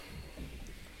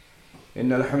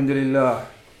إن الحمد لله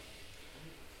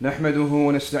نحمده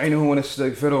ونستعينه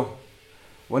ونستغفره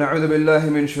ونعوذ بالله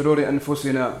من شرور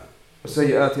أنفسنا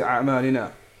وسيئات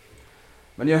أعمالنا.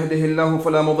 من يهده الله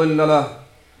فلا مضل له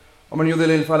ومن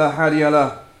يضلل فلا هادي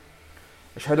له.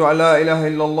 أشهد أن لا إله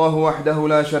إلا الله وحده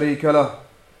لا شريك له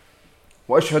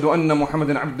وأشهد أن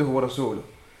محمدا عبده ورسوله.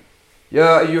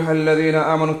 يا أيها الذين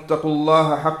آمنوا اتقوا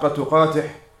الله حق تقاته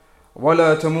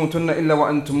ولا تموتن إلا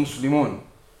وأنتم مسلمون.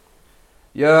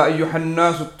 يا أيها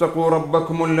الناس اتقوا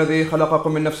ربكم الذي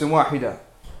خلقكم من نفس واحدة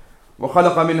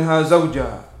وخلق منها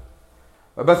زوجها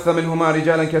وبث منهما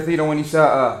رجالا كثيرا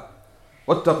ونساء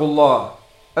واتقوا الله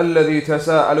الذي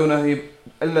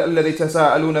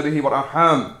تساءلون به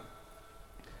والأرحام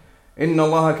إن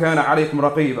الله كان عليكم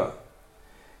رقيبا.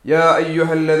 يا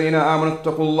أيها الذين آمنوا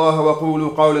اتقوا الله وقولوا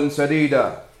قولا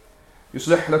سديدا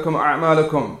يصلح لكم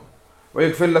أعمالكم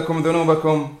ويغفر لكم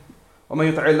ذنوبكم ومن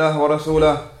يطع الله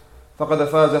ورسوله فقد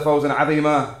فاز فوزا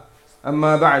عظيما.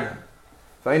 أما بعد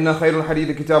فإن خير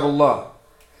الحديث كتاب الله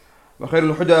وخير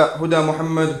الهدى هدى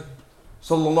محمد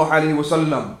صلى الله عليه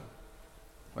وسلم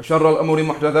وشر الأمور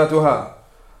محدثاتها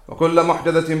وكل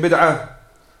محدثة بدعة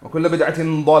وكل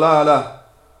بدعة ضلالة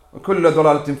وكل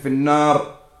ضلالة في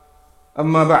النار.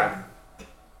 أما بعد,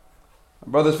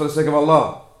 brothers, for the sake of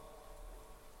Allah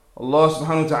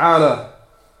subhanahu wa ta'ala,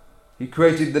 He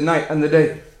created the night and the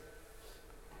day.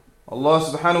 Allah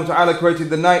subhanahu wa ta'ala created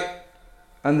the night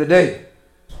and the day.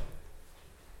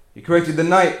 He created the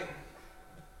night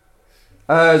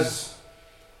as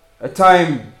a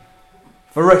time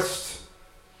for rest,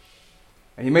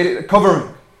 and He made it a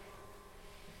covering,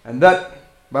 and that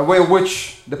by way of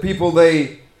which the people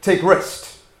they take rest.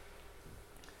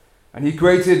 And He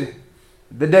created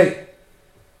the day.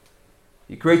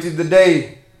 He created the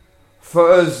day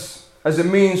for us as a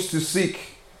means to seek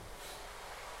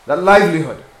that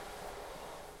livelihood.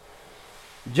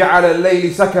 جعل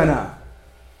الليل سكنا.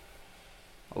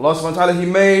 Allah subhanahu wa ta'ala, He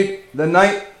made the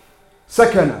night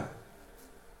sakana,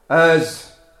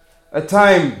 as a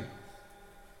time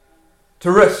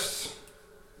to rest,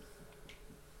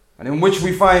 and in which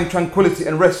we find tranquility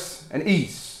and rest and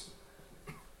ease.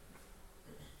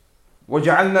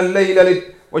 وجعلنا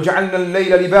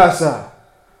الليل لباسا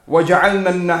وجعلنا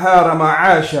النهار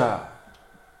معاشا.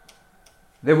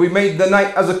 That we made the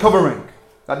night as a covering,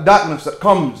 that darkness that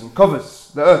comes and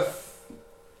covers the earth,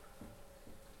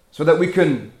 so that we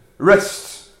can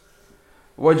rest.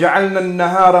 وَجَعَلْنَا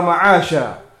النَّهَارَ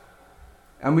مَعَاشًا.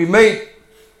 And we made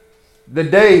the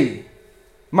day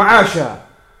ma'asha,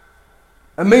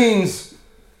 a means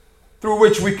through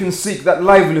which we can seek that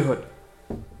livelihood,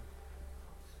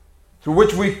 through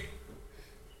which we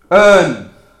earn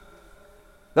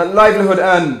that livelihood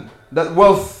and that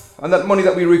wealth and that money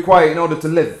that we require in order to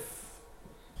live.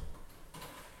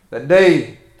 That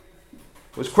day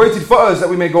was created for us that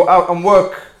we may go out and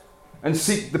work and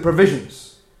seek the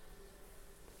provisions.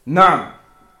 Naam.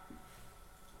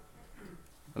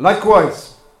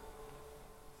 Likewise,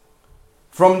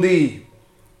 from the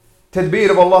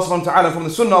tadbir of Allah subhanahu wa ta'ala, from the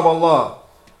sunnah of Allah,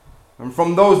 and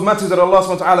from those matters that Allah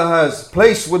subhanahu wa ta'ala has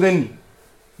placed within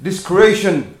this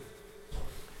creation,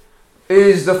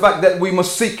 is the fact that we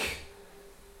must seek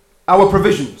our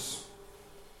provisions.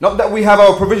 Not that we have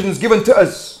our provisions given to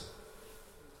us,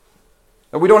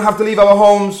 that we don't have to leave our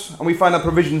homes and we find our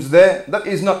provisions there. That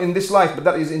is not in this life, but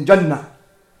that is in Jannah.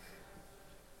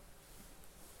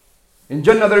 In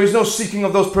Jannah there is no seeking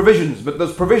of those provisions, but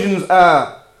those provisions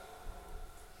are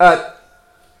at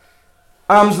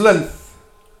arm's length,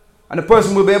 and a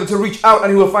person will be able to reach out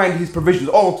and he will find his provisions,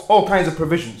 all kinds of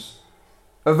provisions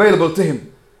available to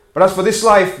him. But as for this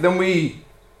life, then we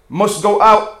must go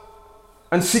out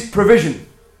and seek provision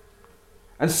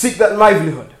and seek that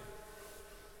livelihood.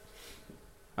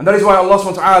 And that is why Allah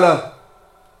subhanahu wa ta'ala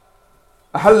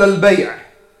أحل البيع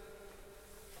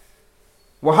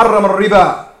وحرم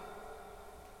الربا.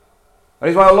 That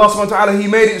is why Allah subhanahu wa ta'ala, He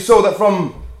made it so that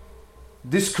from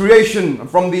this creation and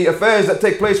from the affairs that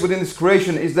take place within this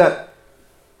creation is that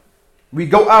we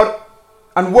go out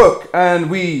and work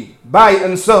and we buy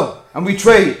and sell and we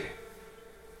trade.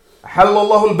 أحل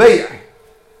الله البيع.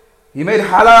 He made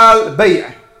halal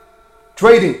bay',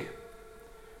 trading.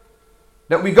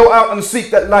 That we go out and seek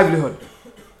that livelihood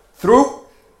through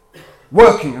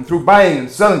working and through buying and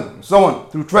selling and so on,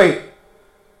 through trade.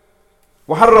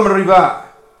 وحرم الربا.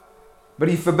 But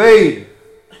He forbade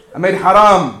and made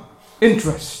haram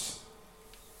interest.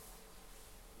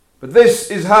 But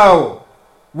this is how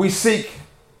we seek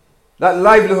that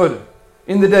livelihood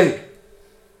in the day.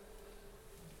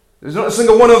 There's not a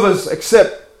single one of us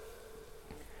except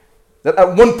that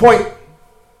at one point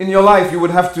in your life you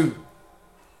would have to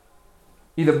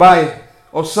either buy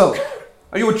or sell.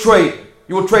 and you will trade.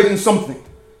 You will trade in something.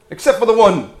 Except for the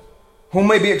one who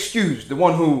may be excused, the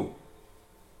one who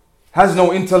has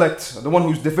no intellect, the one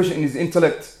who's deficient in his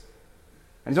intellect,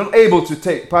 and is unable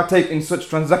to partake in such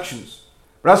transactions.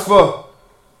 But as for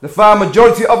the far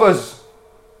majority of us,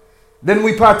 then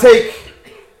we partake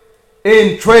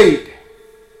in trade.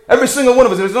 Every single one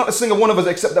of us, there's not a single one of us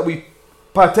except that we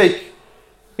partake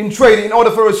in trade in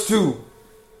order for us to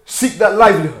seek that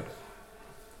livelihood.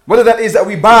 Whether that is that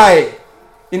we buy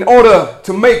in order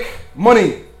to make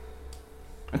money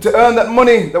and to earn that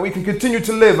money that we can continue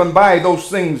to live and buy those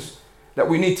things that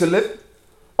we need to live,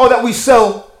 or that we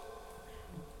sell.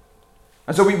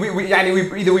 And so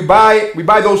either we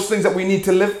buy those things that we need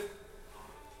to live,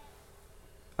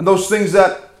 and those things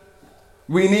that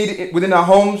we need within our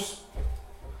homes,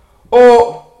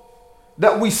 or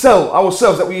that we sell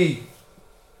ourselves, that we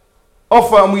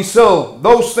offer and we sell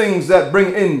those things that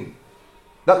bring in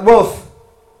that wealth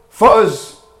for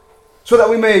us, so that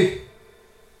we may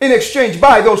in exchange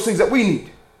buy those things that we need.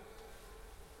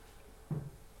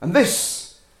 And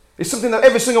this is something that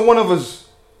every single one of us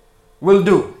will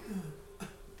do.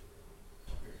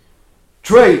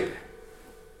 Trade,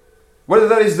 whether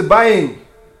that is the buying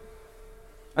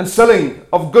and selling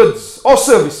of goods or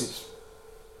services.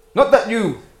 Not that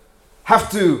you have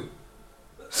to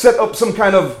set up some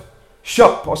kind of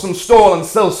shop or some stall and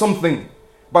sell something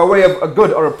by way of a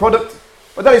good or a product,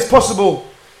 but that is possible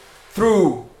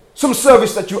through some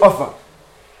service that you offer.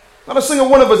 Not a single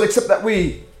one of us except that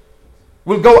we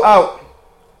will go out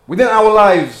within our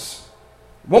lives,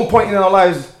 one point in our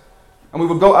lives, and we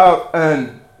will go out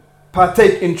and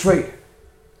partake in trade.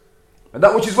 And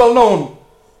that which is well known,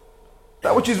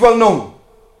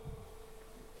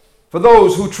 for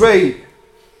those who trade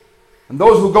and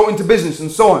those who go into business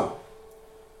and so on,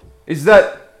 is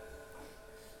that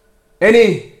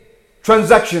any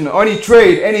transaction or any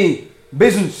trade, any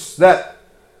business that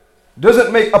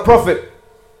doesn't make a profit,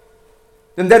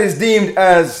 then that is deemed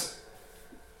as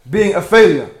being a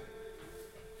failure.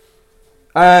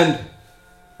 And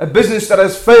a business that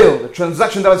has failed, a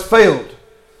transaction that has failed,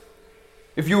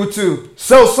 if you were to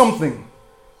sell something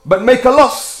but make a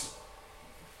loss,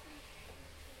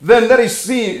 then that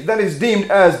is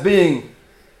deemed as being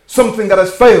something that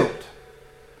has failed.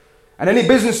 And any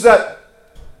business that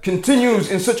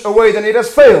continues in such a way, then it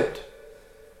has failed.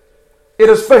 It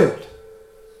has failed.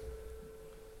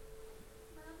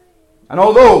 And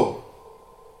although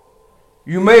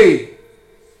you may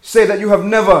say that you have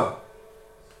never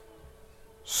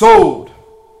sold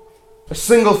a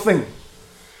single thing,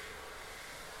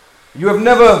 you have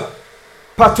never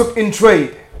partook in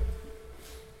trade,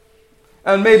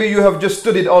 and maybe you have just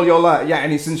studied all your life,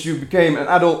 since you became an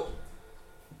adult,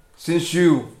 since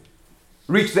you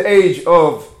reached the age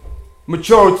of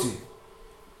maturity,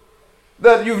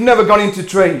 that you've never gone into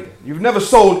trade, you've never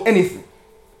sold anything.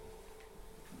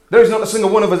 There is not a single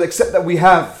one of us except that we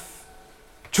have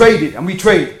traded, and we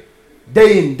trade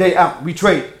day in, day out. We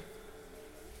trade.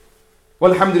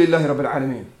 Walhamdulillahi Rabbil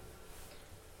Alameen.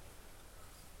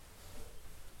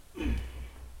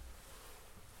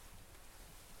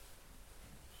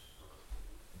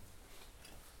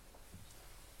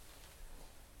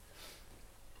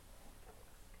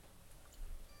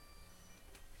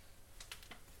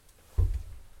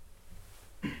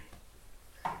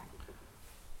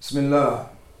 Bismillah.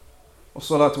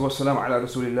 Wassalatu wassalamu ala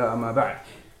rasulillah amma ba'd.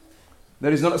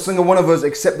 There is not a single one of us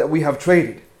except that we have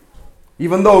traded.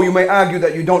 Even though you may argue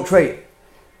that you don't trade,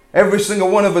 every single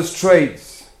one of us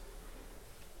trades.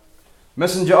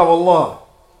 Messenger of Allah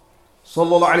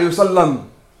sallallahu alayhi wasallam,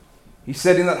 he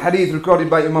said in that hadith recorded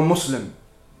by Imam Muslim,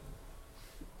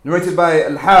 narrated by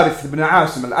Al-Harith ibn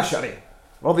Asim Al-Ash'ari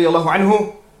radiyallahu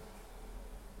anhu,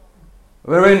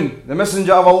 wherein the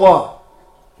Messenger of Allah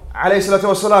alayhi salatu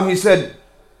wasalam, he said,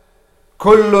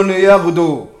 Kullun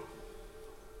yaghdu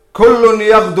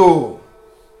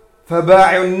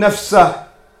faba'i'un nafsa.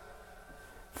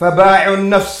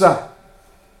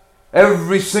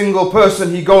 Every single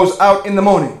person, he goes out in the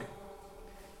morning.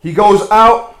 He goes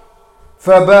out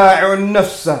faba'i'un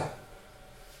nafsa,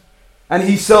 and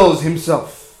he sells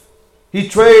himself. He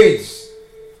trades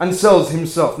and sells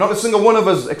himself. Not a single one of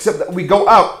us except that we go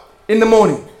out in the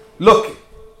morning. Look,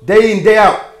 day in, day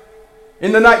out.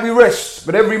 In the night we rest,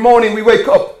 but every morning we wake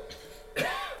up.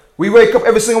 We wake up,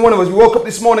 every single one of us. We woke up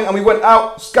this morning and we went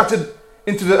out, scattered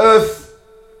into the earth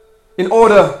in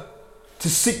order to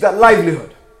seek that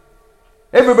livelihood.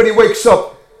 Everybody wakes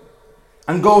up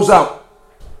and goes out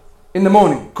in the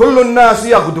morning. Kullun nas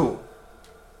yaghdu.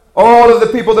 All of the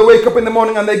people that wake up in the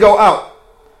morning and they go out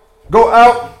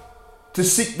to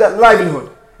seek that livelihood.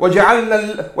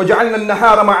 وَجَعَلْنَا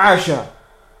النَّهَارَ مَعَاشًا.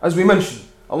 as we mentioned,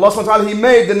 Allah subhanahu wa ta'ala, He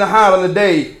made the nahar and the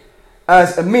day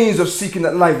as a means of seeking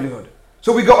that livelihood.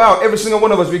 So we go out, every single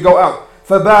one of us, we go out.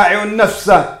 فَبَاعِعُ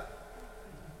النَّفْسَ.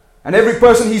 And every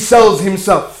person, he sells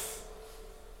himself.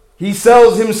 He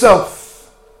sells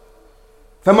himself.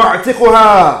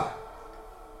 فَمَعْتِقُهَا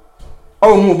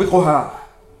أَوْ مُوبِقُهَا.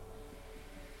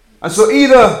 And so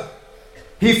either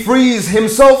he frees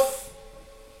himself,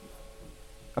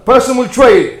 a person will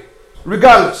trade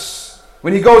regardless.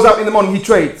 When he goes out in the morning, he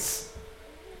trades.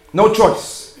 No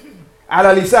choice.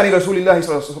 عَلَى لِسَانِ رَسُولِ اللَّهِ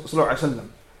صَلَّى اللَّهُ عَلَيْهِ وسلم.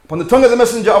 Upon the tongue of the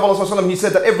Messenger of Allah sallallahu alaihi wasallam, he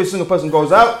said that every single person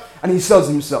goes out and he sells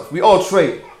himself. We all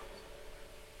trade.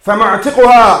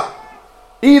 فَمَعْتِقُهَا.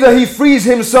 Either he frees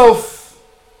himself,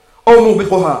 or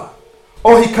مُوبِقُهَا,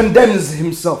 or he condemns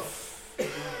himself,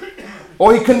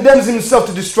 or he condemns himself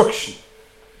to destruction.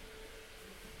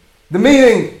 The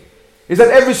meaning is that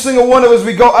every single one of us,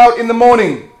 we go out in the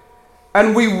morning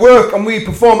and we work and we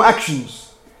perform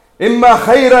actions. إِمَّا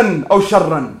خَيْرًا أَوْ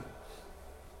شَرًّا.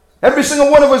 Every single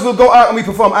one of us will go out and we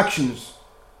perform actions.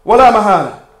 وَلَا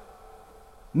مَهَالَ.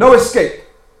 No escape.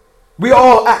 We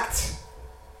all act.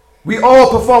 We all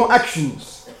perform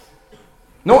actions.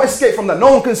 No escape from that.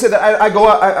 No one can say that I go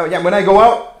out, when I go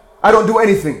out, I don't do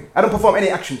anything. I don't perform any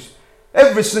actions.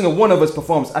 Every single one of us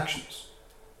performs actions.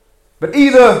 But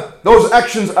either those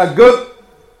actions are good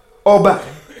or bad.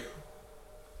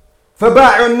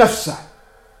 فَبَاعِعُ النَّفْسَ.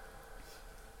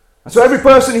 And so every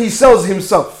person, he sells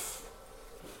himself.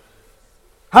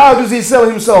 How does he sell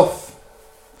himself?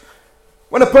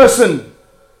 When a person,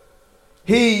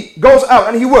 he goes out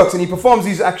and he works and he performs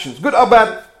these actions, good or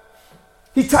bad,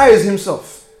 he tires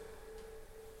himself.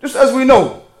 Just as we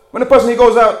know, when a person, he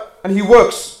goes out and he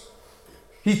works,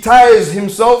 he tires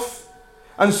himself,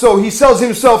 and so he sells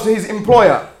himself to his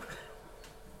employer.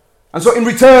 And so in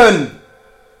return,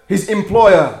 his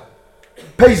employer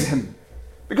pays him,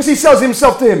 because he sells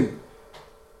himself to him.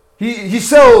 He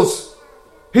sells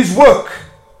his work,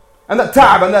 and that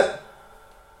ta'ab, and that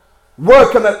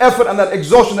work, and that effort, and that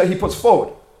exhaustion that he puts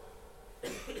forward.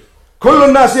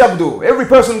 كُلُّ النَّاسِ يَغْدُو. Every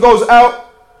person goes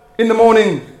out in the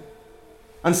morning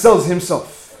and sells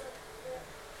himself.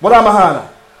 وَلَا مَهَالَ.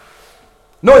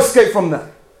 No escape from that.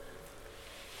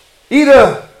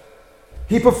 Either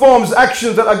he performs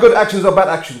actions that are good actions or bad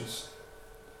actions.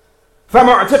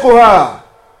 فَمَعْتِقُهَا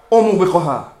أَوْ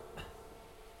مُوبِقُهَا.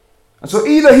 And so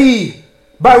either he,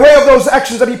 by way of those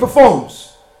actions that he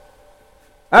performs,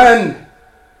 and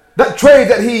that trade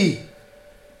that he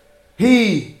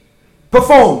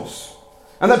performs,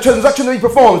 and that transaction that he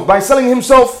performs by selling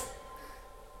himself,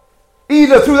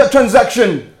 either through that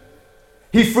transaction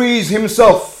he frees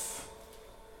himself.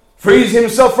 Frees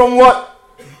himself from what?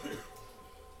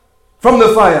 From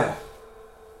the fire.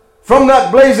 From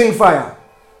that blazing fire.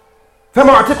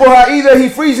 فَمَعْتِقُهَا. Either he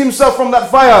frees himself from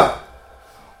that fire,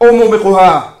 or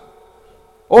مُوبِقُهَا,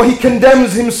 or he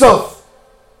condemns himself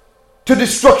to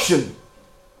destruction.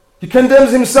 He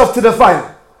condemns himself to the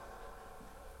fire.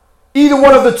 Either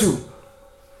one of the two.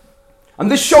 And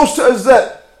this shows to us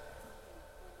that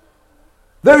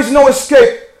there is no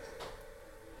escape,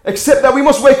 except that we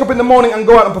must wake up in the morning and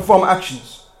go out and perform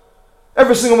actions.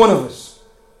 Every single one of us.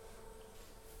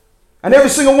 And every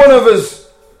single one of us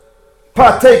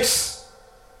partakes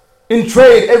in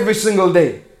trade every single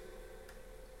day.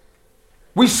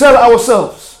 We sell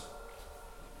ourselves.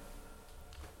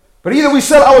 But either we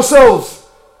sell ourselves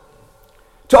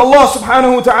to Allah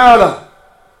subhanahu wa ta'ala,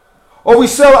 or we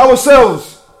sell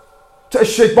ourselves to a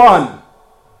shaitan.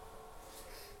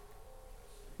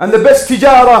 And the best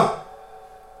tijara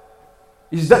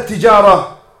is that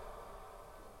tijara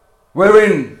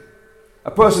wherein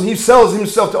a person, he sells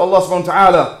himself to Allah subhanahu wa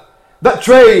ta'ala, that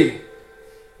trade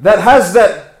that has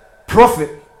that profit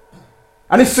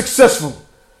and is successful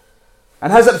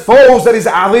and has that fawz that is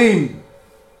azim,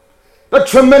 that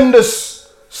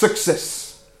tremendous success.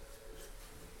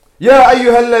 Ya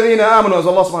ayyuha alladhina amanu, as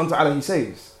Allah subhanahu wa ta'ala, he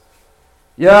says,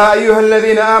 Ya ayyuha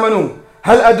alladhina amanu,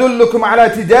 hal adullukum ala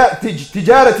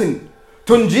tijaratin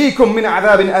tunjikum min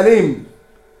adhabin alim.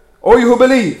 O you who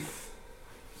believe,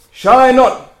 shall I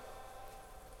not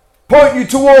point you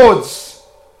towards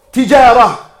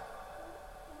tijara?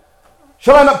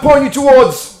 Shall I not point you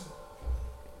towards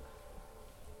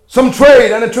some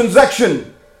trade and a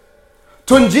transaction?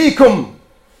 Tunjikum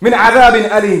min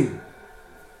adhabin alim.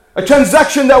 A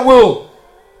transaction that will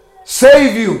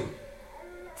save you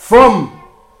from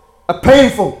a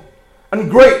painful and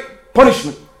great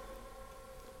punishment.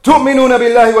 Tu'minuna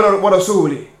billahi wa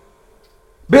rasulih.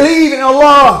 Believe in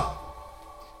Allah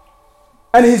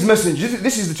and His Messenger.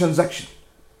 This is the transaction.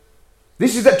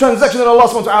 This is the transaction that Allah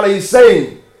subhanahu wa ta'ala is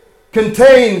saying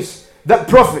contains that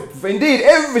Prophet. For indeed,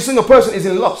 every single person is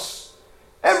in loss.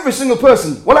 Every single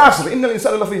person. وَالْعَصْرِ إِنَّ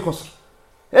الْإِنسَانَ لَفِي خُسْرٍ.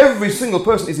 Every single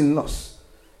person is in loss.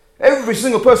 Every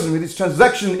single person with this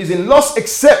transaction is in loss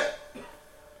except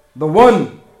the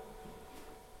one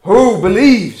who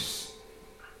believes.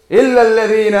 إِلَّا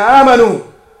الَّذِينَ آمَنُوا.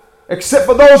 Except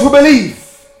for those who believe.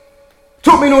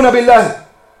 تُؤْمِنُونَ بِاللَّهِ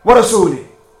وَرَسُولِهِ.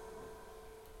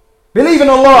 Believe in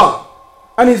Allah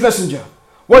and His Messenger.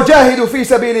 وَجَاهِدُوا فِي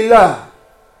سَبِيلِ اللَّهِ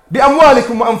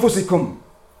بِأَمْوَالِكُمْ وَأَنفُسِكُمْ.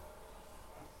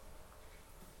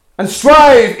 And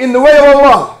strive in the way of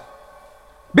Allah.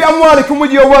 بِأَمْوَالِكُمْ,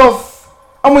 with your wealth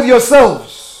and with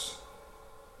yourselves.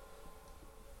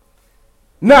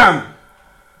 Naam.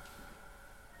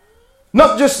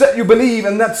 Not just that you believe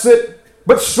and that's it,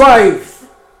 but strive.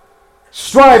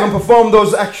 Strive and perform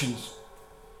those actions.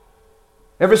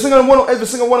 Every single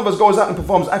one of us goes out and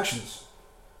performs actions.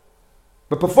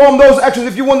 But perform those actions.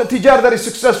 If you want the tijara that is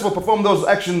successful, perform those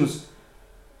actions.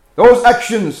 Those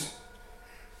actions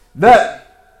that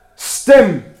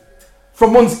stem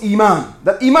from one's iman.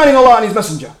 That iman in Allah and His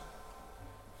Messenger.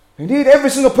 Indeed, every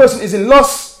single person is in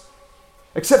loss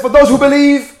except for those who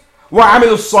believe.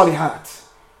 وَعَمِلُوا الصَّالِحَاتِ.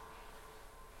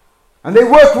 And they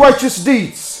work righteous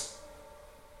deeds.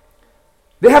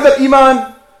 They have that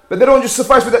iman, but they don't just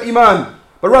suffice with that iman,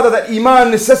 but rather that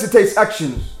iman necessitates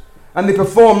actions, and they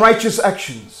perform righteous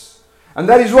actions. And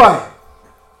that is why,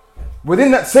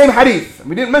 within that same hadith, and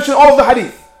we didn't mention all of the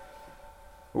hadith,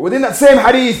 but within that same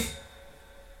hadith,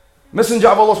 Messenger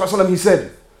of Allah ﷺ, he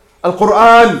said,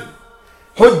 Al-Quran,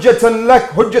 hujjatun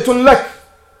lak,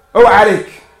 aw alayk.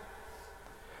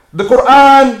 The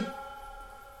Quran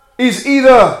is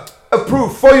either a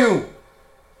proof for you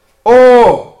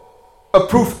or a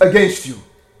proof against you.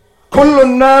 كُلُّ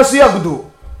النَّاسِ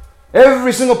يَغْدُو.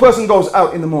 Every single person goes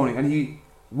out in the morning and he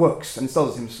works and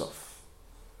sells himself.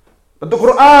 But the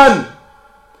Quran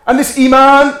and this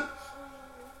iman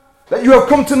that you have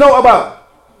come to know about,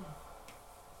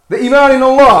 the iman in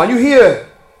Allah, and you hear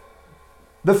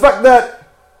the fact that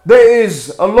there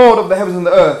is a Lord of the heavens and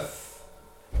the earth,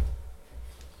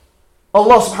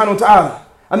 Allah subhanahu wa ta'ala,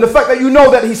 and the fact that you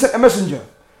know that He sent a messenger,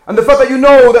 and the fact that you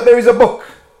know that there is a book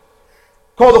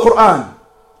called the Quran,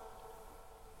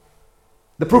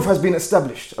 the proof has been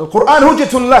established. Al-Quran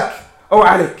hujjatun lak aw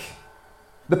alayk.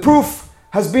 The proof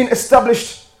has been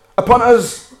established upon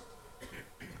us.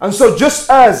 And so just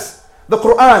as the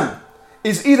Quran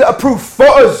is either a proof for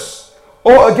us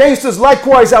or against us,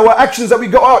 likewise our actions that we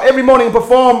go out every morning and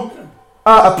perform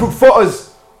are a proof for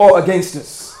us or against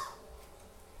us.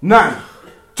 نعم.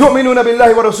 تؤمنون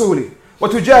بالله ورسوله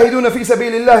وتجاهدون في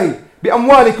سبيل الله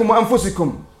بأموالكم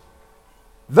وأنفسكم.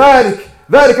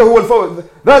 ذلك هو الفوز.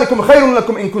 ذلكم خير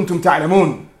لكم إن كنتم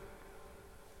تعلمون.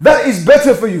 That is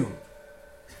better for you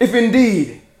if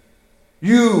indeed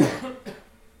you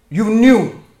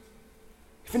knew.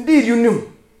 If indeed you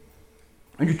knew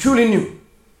and you truly knew.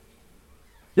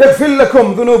 يغفر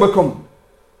لكم ذنوبكم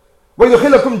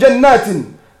ويدخلكم جنات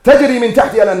تجري من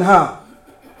تحتها الأنهار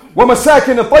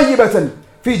ومساكن طيبة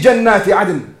في جنات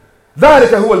عدن.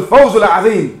 ذلك هو الفوز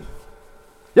العظيم.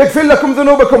 يغفر لكم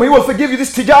ذنوبكم. He will forgive you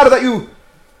this tijara that you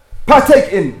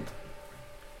partake in.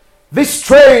 This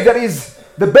trade that is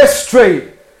the best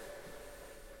trade.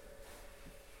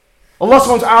 Allah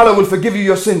subhanahu wa ta'ala will forgive you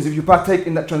your sins if you partake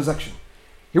in that transaction.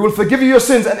 He will forgive you your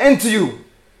sins and enter you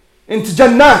into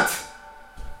Jannat,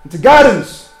 into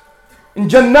gardens, in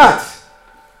Jannat.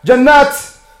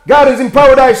 Jannat, gardens in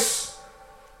paradise.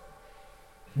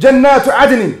 Jannat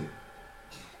Adnin,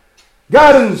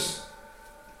 gardens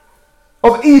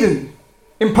of Eden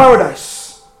in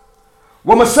paradise.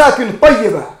 وَمَسَاكِنْ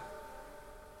طَيِّبَةً,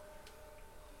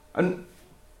 and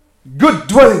good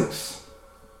dwellings,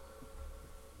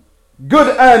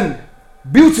 good and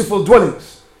beautiful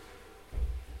dwellings.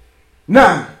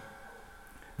 نعم.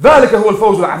 ذلك هو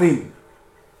الفوز العظيم.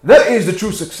 That is the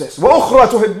true success. وأخرى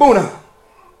تحبونها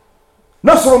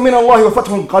نصر من الله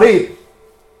وفتح قريب.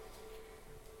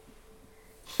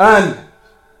 And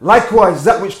likewise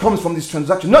that which comes from this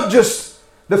transaction, not just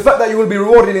the fact that you will be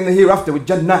rewarded in the hereafter with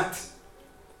Jannat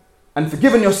and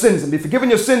forgiven your sins and be forgiven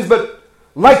your sins, but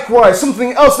likewise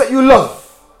something else that you love.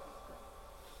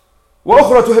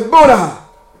 وأخرى تحبونها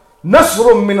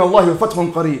نصر من الله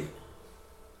وفتح قريب.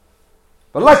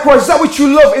 But likewise that which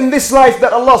you love in this life,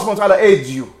 that Allah subhanahu wa ta'ala aids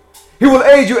you. He will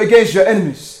aid you against your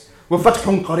enemies.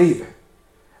 وفتح قريب,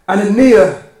 and a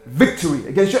near victory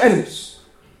against your enemies.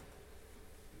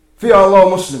 Fear Allah,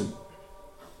 Muslim.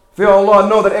 Fear Allah,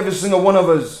 know that every single one of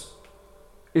us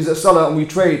is a salah and we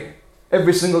trade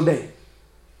every single day.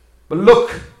 But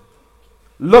look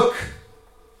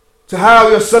to how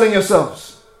you're selling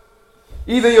yourselves.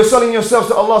 Either you're selling yourselves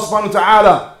to Allah subhanahu wa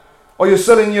ta'ala, or you're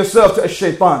selling yourself to a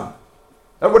shaitan.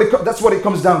 That's what it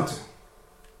comes down to.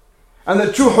 And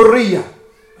the true hurriya,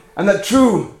 and that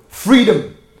true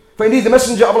freedom. For indeed the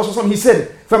Messenger of Allah, he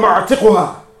said,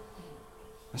 فَمَعْتِقُهَا.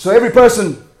 So every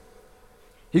person,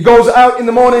 he goes out in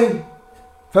the morning,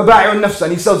 فَبَاعِعُ النَّفْسَ,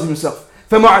 and he sells himself.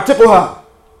 فَمَعْتِقُهَا.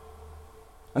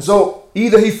 And so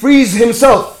either he frees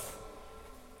himself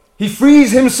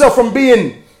from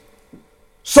being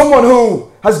someone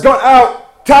who has gone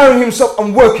out tiring himself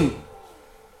and working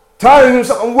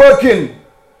and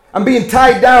being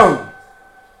tied down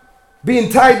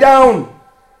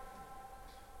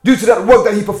due to that work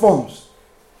that he performs.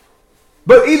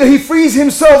 But either he frees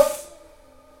himself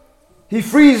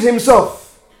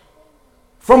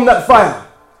from that fire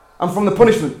and from the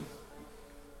punishment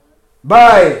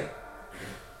by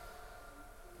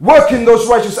working those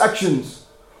righteous actions,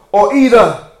 or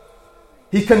either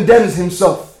he condemns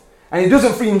himself and he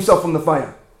doesn't free himself from the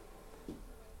fire.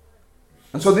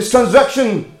 And so this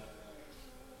transaction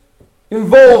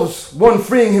involves one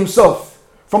freeing himself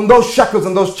from those shackles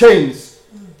and those chains.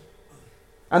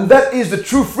 And that is the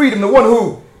true freedom, the one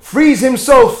who frees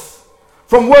himself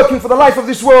from working for the life of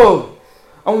this world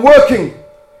and working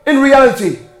in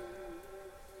reality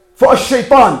for a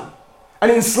shaitan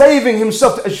and enslaving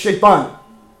himself to a shaitan.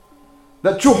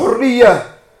 That true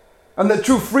hurriya and that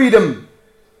true freedom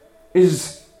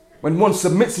is when one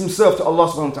submits himself to Allah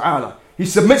subhanahu wa ta'ala. He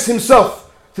submits himself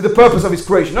to the purpose of his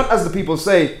creation. Not as the people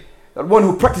say, that one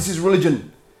who practices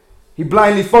religion, he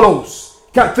blindly follows,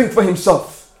 can't think for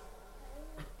himself.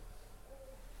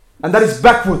 And that is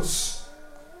backwards.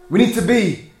 We need to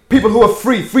be people who are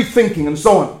free thinking and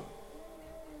so on.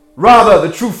 Rather,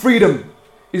 the true freedom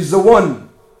is the one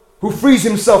who frees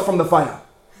himself from the fire.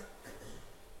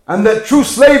 And that true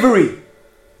slavery,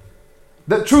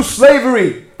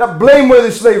 that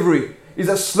blameworthy slavery, is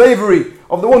a slavery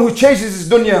of the one who chases his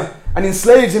dunya and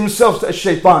enslaves himself to a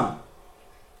shaitan.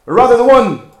 Rather, the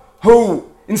one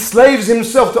who enslaves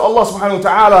himself to Allah subhanahu wa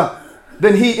ta'ala,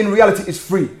 then he in reality is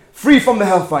free from the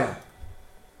hellfire.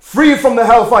 Free from the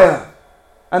hellfire.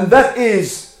 And that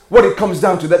is what it comes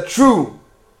down to, that true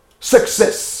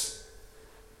success.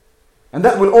 And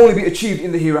that will only be achieved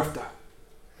in the hereafter.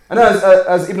 And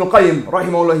as Ibn Qayyim,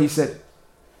 rahimahullah, he said,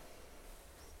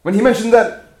 when he mentioned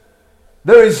that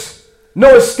there is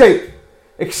no escape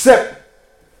except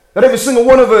that every single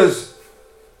one of us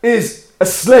is a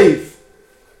slave.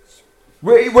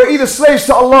 We're either slaves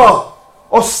to Allah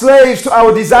or slaves to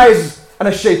our desires and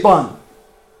a shaitan.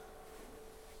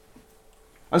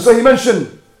 And so he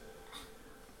mentioned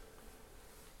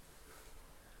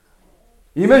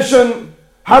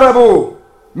harabu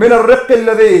min al-riq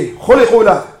alladhi khuliqu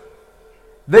lahu.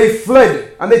 They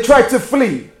fled and they tried to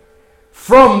flee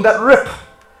from that riq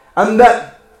and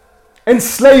that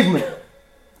enslavement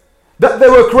that they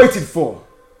were created for.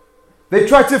 They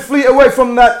tried to flee away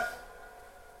from that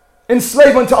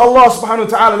enslavement to Allah subhanahu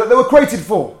wa ta'ala that they were created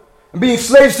for, and being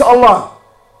slaves to Allah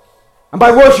and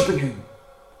by worshipping Him.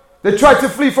 They tried to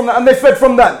flee from that and they fled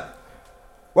from that.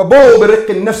 But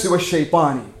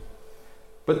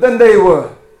then they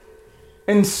were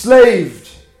enslaved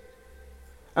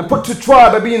and put to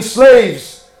trial by being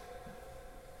slaves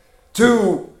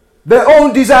to their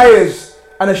own desires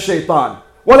and a shaitan.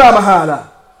 Wala mahala.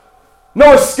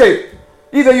 No escape.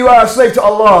 Either you are a slave to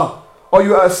Allah or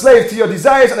you are a slave to your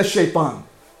desires and a shaitan.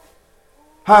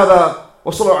 هذا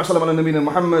وصلى الله عليه وسلم على نبينا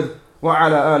محمد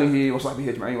وعلى آله وصحبه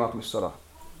أجمعين وأقم الصلاة.